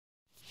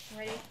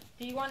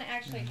you want to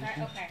actually try?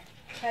 Okay,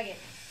 tug it.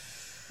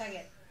 Tug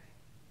it.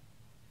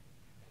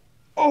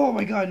 Oh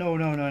my god, no,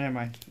 never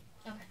mind.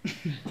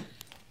 Okay.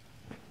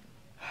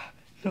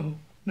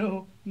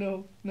 No.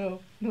 Can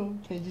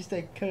you just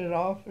like cut it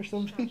off or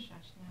something? Shush.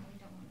 No, we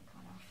don't want to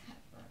cut off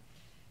that part.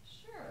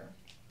 Sure.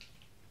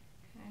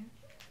 Okay.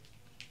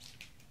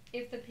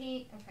 If the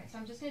paint, okay, so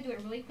I'm just going to do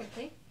it really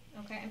quickly.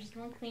 Okay, I'm just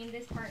going to clean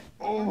this part.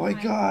 Oh my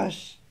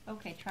gosh.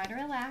 Okay, try to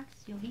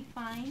relax. You'll be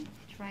fine.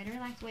 Try to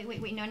relax. Wait.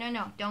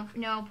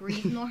 No,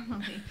 breathe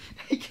normally.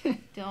 I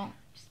can't. Don't,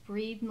 just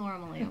breathe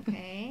normally,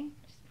 okay?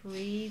 Just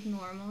breathe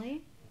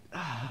normally. Oh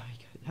my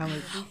god. How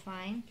much? You'll be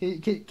fine.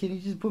 Can you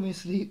just put me to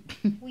sleep?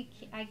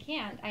 I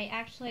can't. I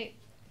actually,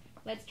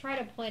 let's try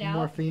to pull it out.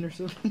 Morphine or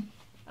something?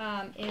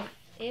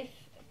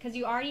 Because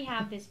you already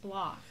have this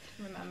blocked,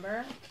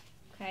 remember?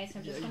 Okay, so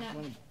I'm just gonna. I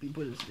want to be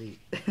put to sleep.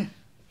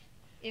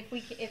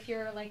 If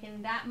you're like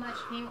in that much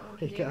pain,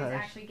 what we can do is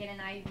actually get an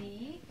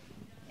IV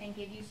and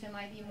give you some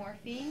IV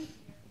morphine.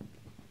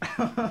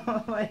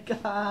 Oh my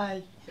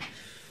gosh.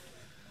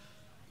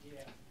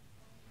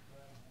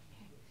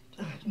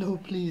 No,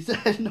 please.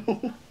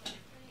 No.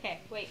 Okay,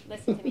 wait,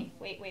 listen to me.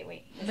 Wait.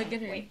 Look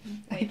at her. Wait.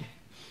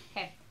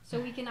 Okay,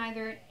 so I can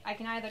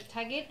either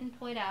tug it and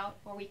pull it out,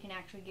 or we can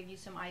actually give you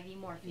some IV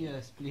morphine.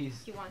 Yes,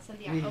 please. Do you want some?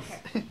 Yeah.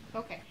 Please.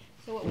 Okay.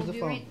 So what Where's we'll the do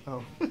phone? right?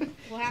 Oh.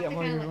 We'll have See, to I'm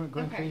kind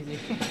going of crazy.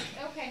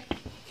 Okay.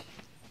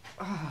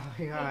 Oh my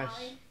Hey, gosh.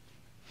 Molly.